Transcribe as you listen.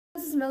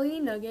is Melody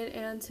Nugget,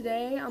 and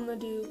today I'm going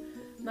to do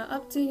my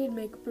updated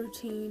makeup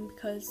routine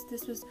because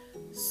this was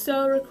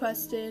so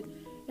requested,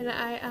 and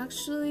I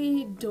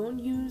actually don't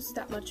use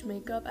that much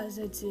makeup as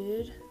I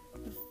did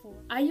before.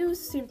 I use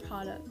the same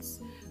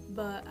products,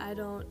 but I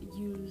don't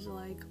use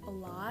like a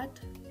lot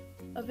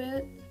of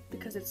it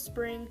because it's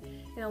spring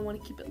and I want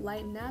to keep it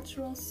light and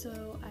natural,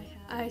 so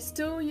I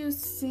still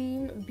use the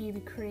same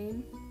BB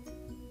cream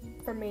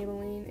from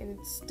Maybelline, and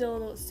it's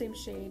still the same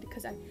shade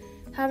because I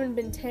haven't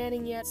been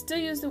tanning yet. Still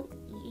use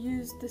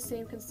the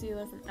same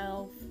concealer from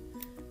e.l.f.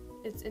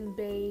 It's in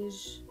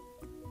beige.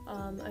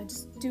 I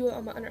just do it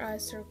on my under eye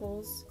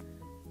circles.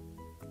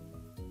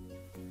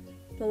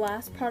 The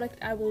last product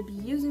I will be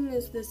using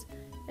is this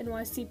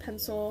NYC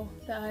pencil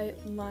that I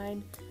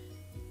line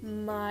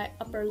my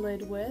upper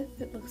lid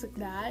with. It looks like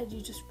that.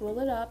 You just roll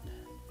it up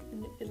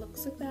and it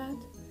looks like that.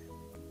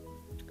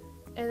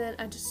 And then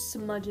I just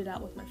smudge it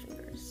out with my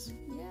fingers.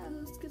 Yeah,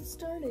 let's get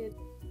started.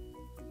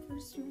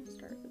 First, you want to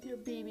start with your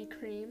BB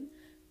cream.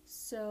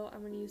 So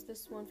I'm going to use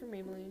this one from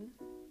Maybelline.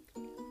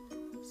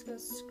 Just going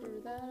to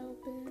screw that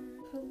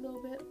open, put a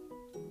little bit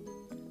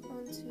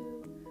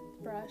onto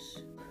the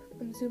brush.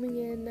 I'm zooming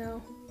in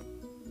now.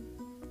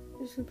 I'm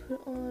just going to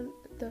put on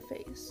the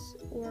face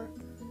or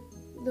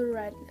the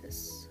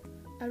redness.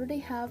 I already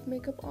have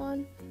makeup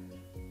on,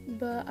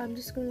 but I'm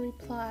just going to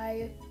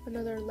apply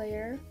another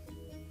layer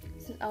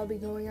since I'll be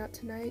going out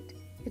tonight.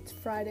 It's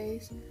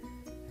Fridays.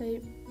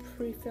 I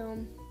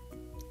pre-film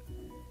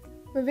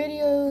my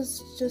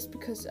videos just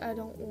because I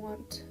don't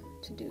want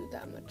to do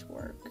that much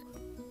work.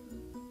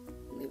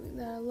 Leaving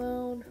that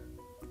alone.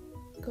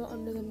 Go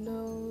under the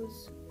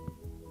nose.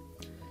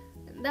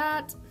 And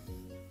that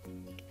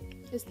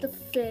is the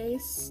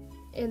face.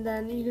 And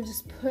then you can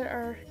just put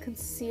our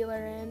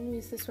concealer in.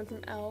 Use this one from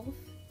e.l.f.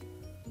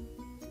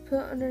 Put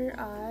it under your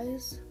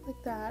eyes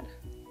like that.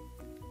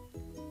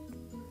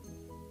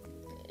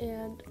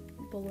 And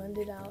blend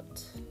it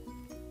out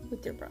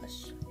with your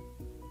brush.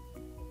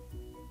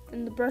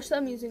 And the brush that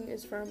I'm using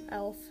is from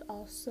e.l.f.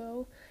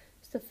 also.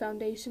 It's the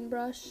foundation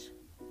brush.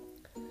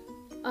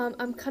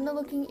 I'm kind of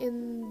looking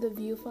in the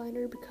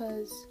viewfinder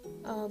because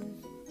I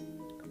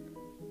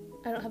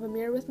don't have a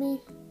mirror with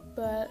me,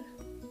 but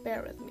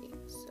bear with me.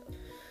 So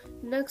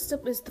next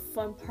up is the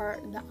fun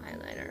part, the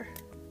eyeliner.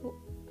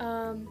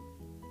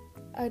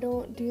 I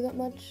don't do that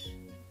much.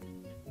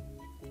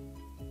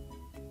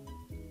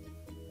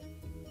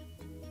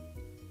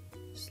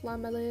 Just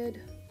line my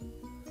lid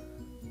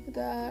with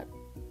that.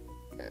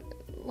 And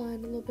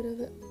line a little bit of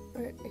it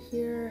right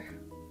here,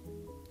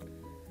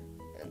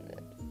 and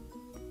then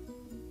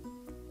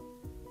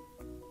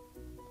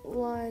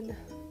line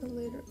the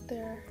lid right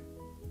there,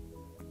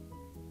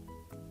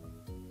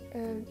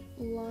 and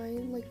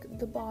line like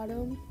the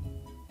bottom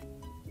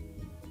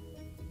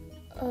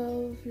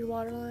of your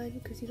waterline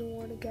because you don't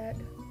want to get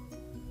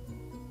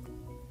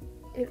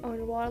it on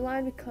your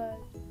waterline, because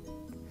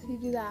so you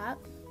do that.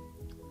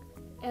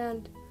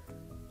 And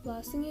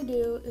last thing you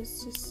do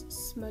is just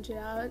smudge it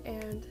out.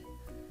 And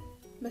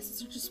my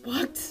sister just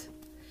walked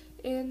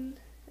in.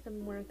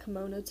 I'm wearing a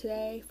kimono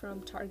today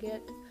from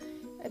Target,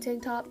 a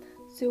tank top.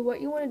 So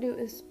what you want to do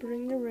is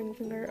bring your ring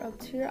finger up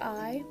to your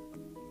eye,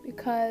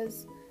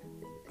 because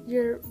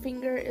your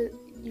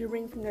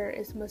ring finger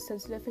is the most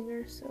sensitive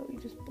finger. So you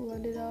just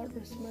blend it out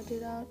or smudge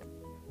it out,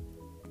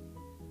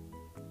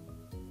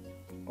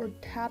 or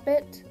tap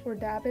it or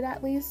dab it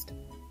at least,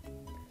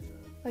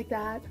 like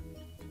that.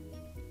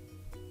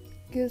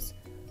 Gives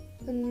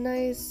a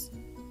nice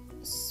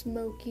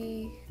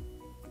smoky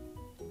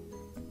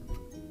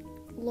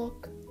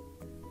look.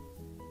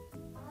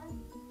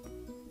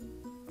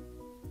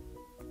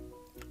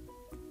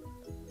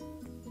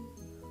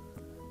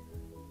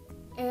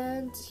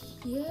 And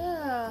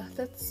yeah,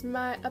 that's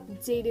my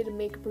updated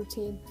makeup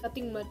routine.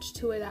 Nothing much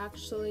to it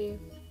actually.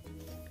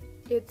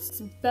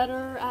 It's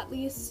better at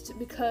least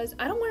because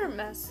I don't wear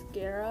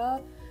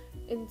mascara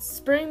in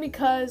spring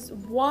because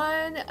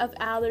one of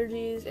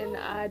allergies and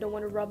I don't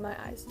want to rub my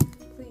eyes.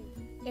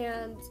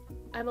 And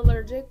I'm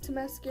allergic to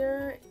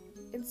mascara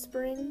in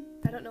spring.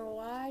 I don't know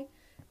why,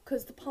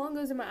 because the pollen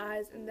goes in my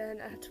eyes and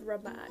then I have to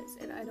rub my eyes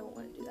and I don't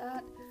want to do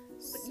that.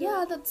 But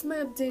yeah, that's my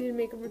updated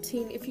makeup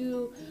routine. If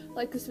you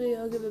like this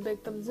video, give it a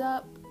big thumbs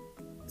up,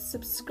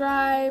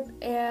 subscribe,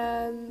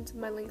 and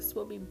my links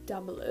will be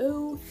down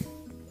below.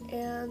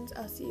 And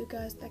I'll see you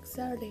guys next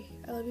Saturday.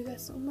 I love you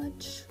guys so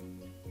much.